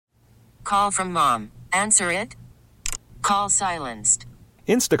Call from mom. Answer it. Call silenced.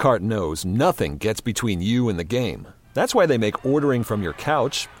 Instacart knows nothing gets between you and the game. That's why they make ordering from your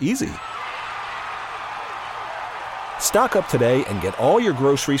couch easy. Stock up today and get all your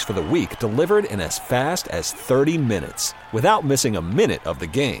groceries for the week delivered in as fast as 30 minutes without missing a minute of the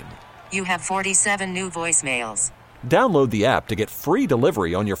game. You have 47 new voicemails. Download the app to get free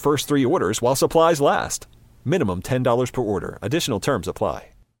delivery on your first 3 orders while supplies last. Minimum $10 per order. Additional terms apply.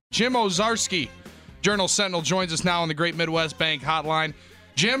 Jim Owczarski, Journal-Sentinel, joins us now on the Great Midwest Bank Hotline.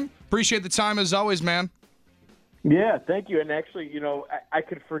 Jim, appreciate the time as always, man. Yeah, thank you. And actually, I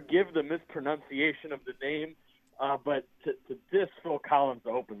could forgive the mispronunciation of the name, but to diss Phil Collins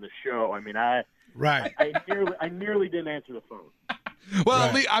to open the show, I mean, I nearly didn't answer the phone.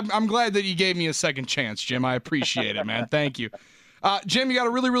 Well, right. I'm glad that you gave me a second chance, Jim. I appreciate it, man. Thank you. Jim, you got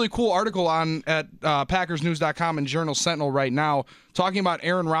a really, really cool article on at PackersNews.com and Journal-Sentinel right now talking about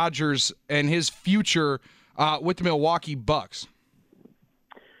Aaron Rodgers and his future with the Milwaukee Bucks.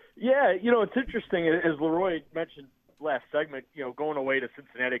 Yeah, it's interesting. As Leroy mentioned last segment, going away to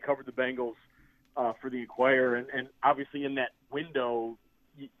Cincinnati, covered the Bengals for the Enquirer, and obviously in that window,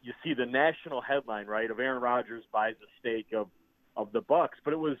 you see the national headline, right, of Aaron Rodgers buys a stake of the Bucks.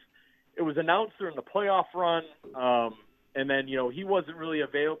 But it was announced during the playoff run. And then, he wasn't really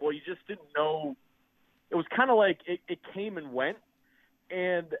available. You just didn't know. It was kind of like it came and went.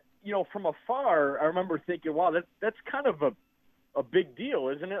 And, from afar, I remember thinking, wow, that's kind of a big deal,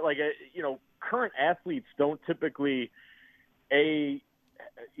 isn't it? Like, current athletes don't typically, we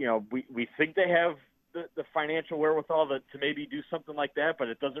think they have the financial wherewithal to maybe do something like that, but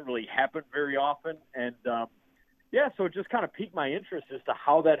it doesn't really happen very often. And, so it just kind of piqued my interest as to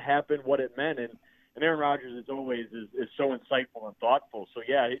how that happened, what it meant. And Aaron Rodgers, as always, is so insightful and thoughtful. So,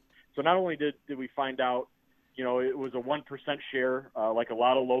 so not only did we find out, it was a 1% share, like a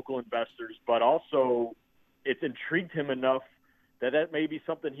lot of local investors, but also it's intrigued him enough that may be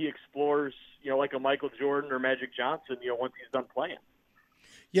something he explores, like a Michael Jordan or Magic Johnson, once he's done playing.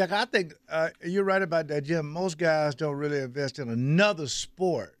 Yeah, I think you're right about that, Jim. Most guys don't really invest in another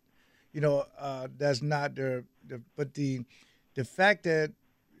sport, that's not but the fact that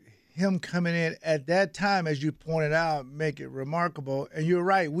him coming in at that time, as you pointed out, make it remarkable. And you're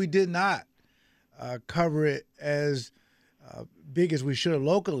right, we did not cover it as big as we should have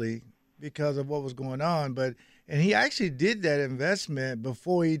locally because of what was going on. And he actually did that investment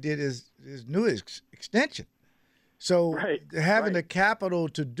before he did his new extension. So having the capital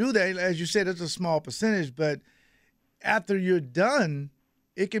to do that, as you said, it's a small percentage, but after you're done,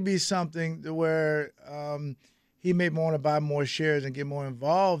 it can be something where he may want to buy more shares and get more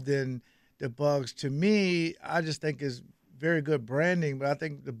involved in the Bucks. To me, I just think it's very good branding, but I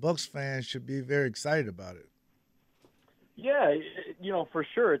think the Bucks fans should be very excited about it. Yeah, for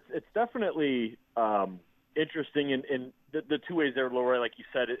sure. It's definitely interesting in the two ways there, Leroy, like you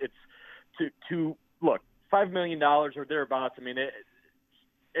said. It's to look, $5 million or thereabouts. I mean,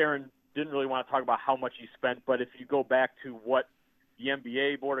 Aaron didn't really want to talk about how much he spent, but if you go back to what the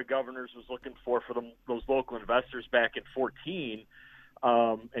NBA Board of Governors was looking for those local investors back in 2014,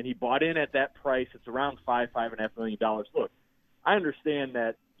 and he bought in at that price. It's around $5.5 million. Look, I understand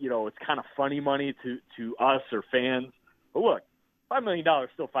that it's kind of funny money to us or fans, but look, $5 million is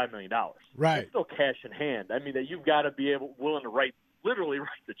still $5 million. Right, it's still cash in hand. I mean, that you've got to be willing to literally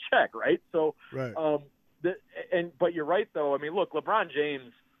write the check, right? So, right. But you're right though. I mean, look, LeBron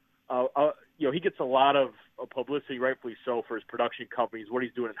James. He gets a lot of publicity, rightfully so, for his production companies, what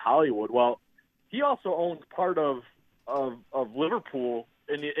he's doing in Hollywood. Well, he also owns part of Liverpool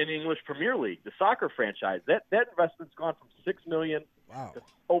in the English Premier League, the soccer franchise. That investment's gone from $6 million to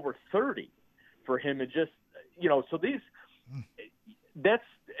over $30 million for him, and just so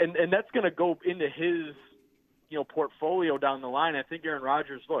that's going to go into his portfolio down the line. I think Aaron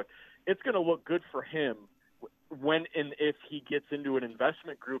Rodgers, look, it's going to look good for him when and if he gets into an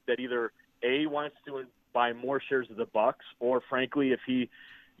investment group that either A, wants to buy more shares of the Bucks, or frankly, if he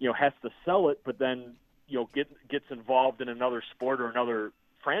has to sell it, but then gets involved in another sport or another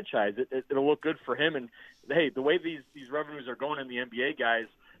franchise, it'll look good for him. And hey, the way these revenues are going in the NBA, guys,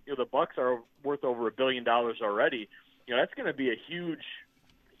 the Bucks are worth over $1 billion already. That's going to be a huge,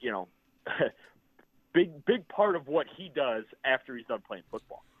 big part of what he does after he's done playing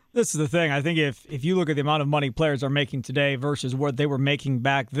football. This is the thing. I think if you look at the amount of money players are making today versus what they were making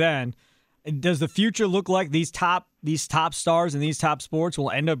back then, does the future look like these top stars in these top sports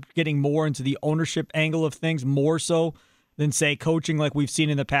will end up getting more into the ownership angle of things more so than, say, coaching like we've seen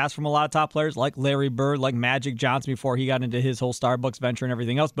in the past from a lot of top players like Larry Bird, like Magic Johnson before he got into his whole Starbucks venture and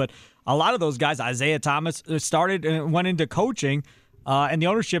everything else? But a lot of those guys, Isaiah Thomas, started and went into coaching And the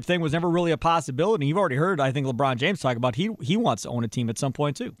ownership thing was never really a possibility. You've already heard, I think, LeBron James talk about he wants to own a team at some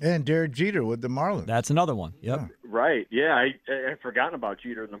point, too. And Derek Jeter with the Marlins. That's another one. Yep. Yeah. Right. Yeah, I had forgotten about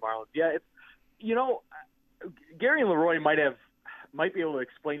Jeter and the Marlins. Yeah, Gary and Leroy might be able to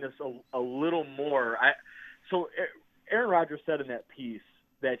explain this a little more. So Aaron Rodgers said in that piece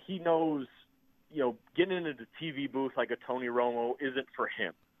that he knows, getting into the TV booth like a Tony Romo isn't for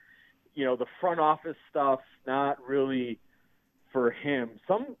him. The front office stuff, not really for him.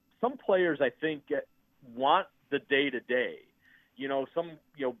 Some players, I think, want the day-to-day.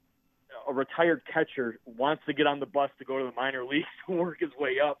 A retired catcher wants to get on the bus to go to the minor leagues to work his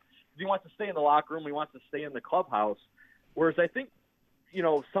way up. He wants to stay in the locker room. He wants to stay in the clubhouse. Whereas I think,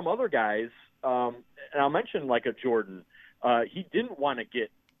 some other guys, and I'll mention like a Jordan, he didn't want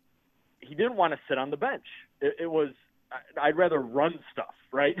to sit on the bench. It was, I'd rather run stuff,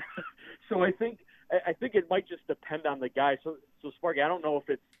 right? So I think it might just depend on the guy. So Sparky, I don't know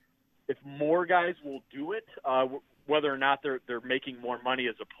if more guys will do it, whether or not they're making more money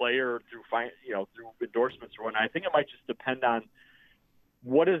as a player through through endorsements or whatnot. I think it might just depend on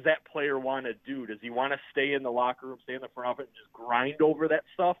what does that player want to do. Does he want to stay in the locker room, stay in the front office, and just grind over that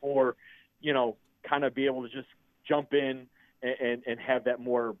stuff, or kind of be able to just jump in and have that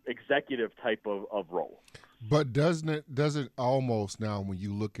more executive type of role. But doesn't it almost now, when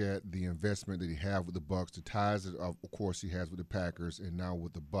you look at the investment that he has with the Bucs, the ties that of course he has with the Packers and now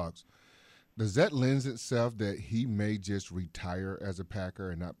with the Bucs, does that lend itself that he may just retire as a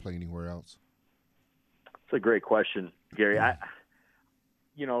Packer and not play anywhere else? That's a great question, Gary. I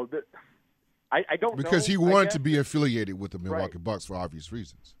don't know. Because he wanted to be affiliated with the Milwaukee Bucks for obvious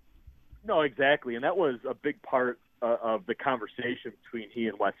reasons. No, exactly, and that was a big part of the conversation between he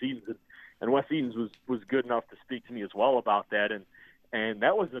and Wes Edens. And Wes Edens was good enough to speak to me as well about that, and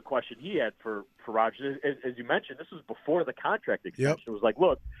that was the question he had for Rodgers. As you mentioned, this was before the contract extension. Yep. It was like,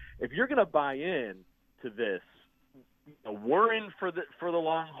 look, if you're going to buy in to this, we're in for the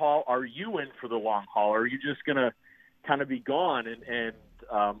long haul. Are you in for the long haul? Or are you just going to kind of be gone? And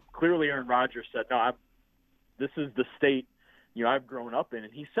clearly, Aaron Rodgers said, no, this is the state I've grown up in,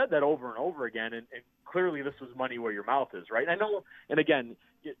 and he said that over and over again. And clearly, this was money where your mouth is, right? And I know, and again,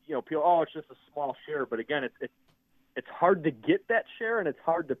 people, it's just a small share, but again, it's hard to get that share, and it's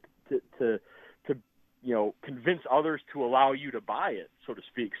hard to convince others to allow you to buy it, so to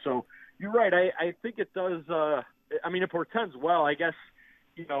speak. So you're right. I think it does. It portends well. I guess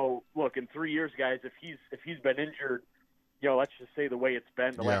look, in 3 years, guys, if he's been injured, let's just say the way it's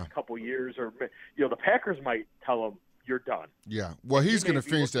been the last couple years, or the Packers might tell him, you're done. Yeah. Well, he's going to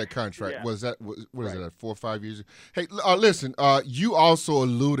finish that contract. Yeah. What is it, 4 or 5 years? Hey, listen, you also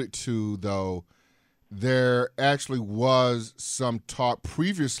alluded to, though, there actually was some talk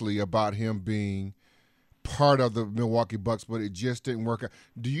previously about him being part of the Milwaukee Bucks, but it just didn't work out.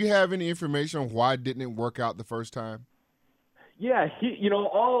 Do you have any information on why didn't it work out the first time? Yeah,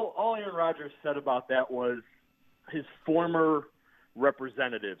 all Aaron Rodgers said about that was his former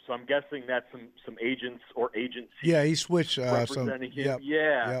representative. So I'm guessing that's some agents or agencies. Yeah, he switched representing him. Yep.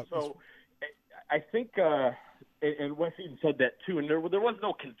 Yeah. Yep. So I think, and Wes Edens said that too. And there was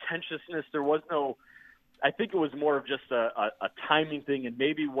no contentiousness. There was no. I think it was more of just a timing thing, and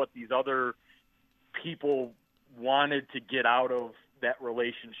maybe what these other people wanted to get out of that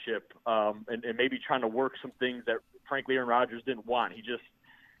relationship, and maybe trying to work some things that, frankly, Aaron Rodgers didn't want. He just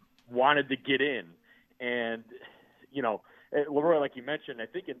wanted to get in, and Leroy, like you mentioned, I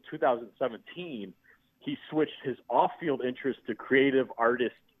think in 2017, he switched his off-field interest to Creative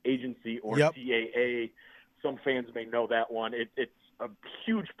Artist Agency, or CAA. Some fans may know that one. It's a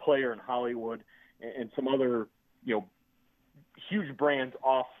huge player in Hollywood and some other, huge brands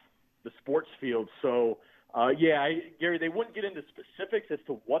off the sports field. So, Gary, they wouldn't get into specifics as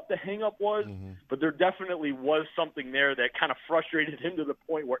to what the hang-up was, but there definitely was something there that kind of frustrated him to the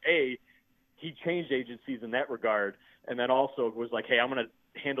point where, he changed agencies in that regard, and then also was like, hey, I'm going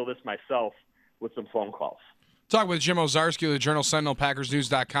to handle this myself with some phone calls. Talk with Jim Owczarski of the Journal Sentinel,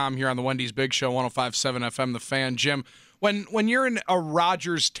 PackersNews.com here on the Wendy's Big Show, 105.7 FM, The Fan. Jim, when you're in a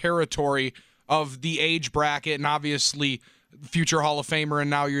Rodgers territory of the age bracket, and obviously future Hall of Famer,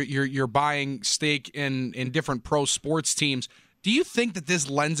 and now you're buying stake in different pro sports teams, do you think that this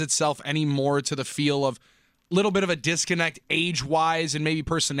lends itself any more to the feel of little bit of a disconnect age-wise and maybe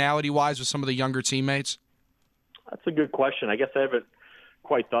personality-wise with some of the younger teammates? That's a good question. I guess I haven't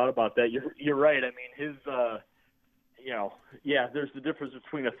quite thought about that. You're right. I mean, his, there's the difference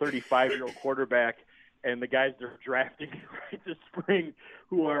between a 35-year-old quarterback and the guys they're drafting right this spring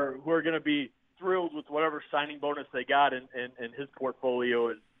who are going to be thrilled with whatever signing bonus they got, and his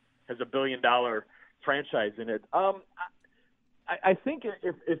portfolio has $1 billion franchise in it. I think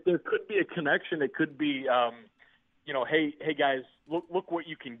if there could be a connection, it could be, hey guys, look what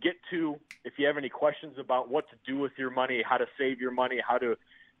you can get to. If you have any questions about what to do with your money, how to save your money, how to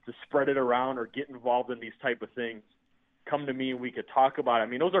spread it around or get involved in these type of things, come to me and we could talk about it. I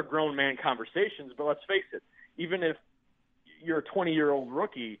mean, those are grown man conversations, but let's face it, even if you're a 20-year-old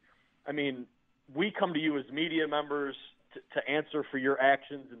rookie, I mean, we come to you as media members to answer for your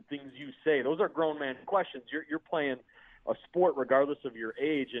actions and things you say. Those are grown man questions. You're playing a sport regardless of your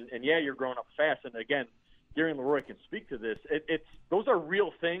age, and yeah, you're growing up fast. And again, Gary and Leroy can speak to this. Those are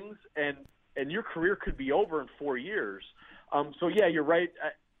real things, and your career could be over in 4 years. So yeah, you're right.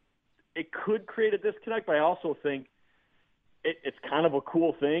 It could create a disconnect, but I also think it's kind of a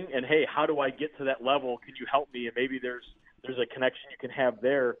cool thing. And hey, how do I get to that level? Can you help me? And maybe there's a connection you can have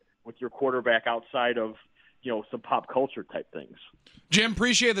there with your quarterback outside of, some pop culture type things. Jim,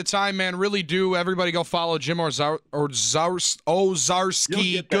 appreciate the time, man. Really do. Everybody go follow Jim Owczarski.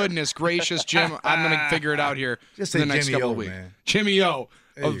 Goodness gracious, Jim. I'm going to figure it out here Just in the next Jimmy couple O, of weeks. man. Jimmy O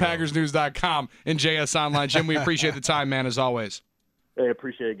of go. PackersNews.com and JS Online. Jim, we appreciate the time, man, as always. Hey,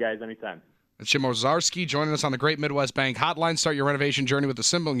 appreciate it, guys. Anytime. It's Jim Owczarski joining us on the Great Midwest Bank Hotline. Start your renovation journey with a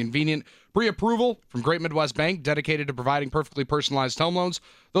simple and convenient pre-approval from Great Midwest Bank, dedicated to providing perfectly personalized home loans.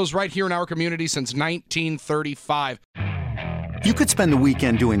 Those right here in our community since 1935. You could spend the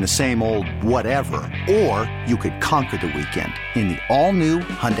weekend doing the same old whatever, or you could conquer the weekend in the all-new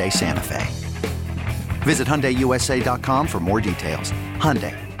Hyundai Santa Fe. Visit HyundaiUSA.com for more details.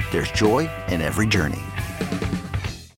 Hyundai, there's joy in every journey.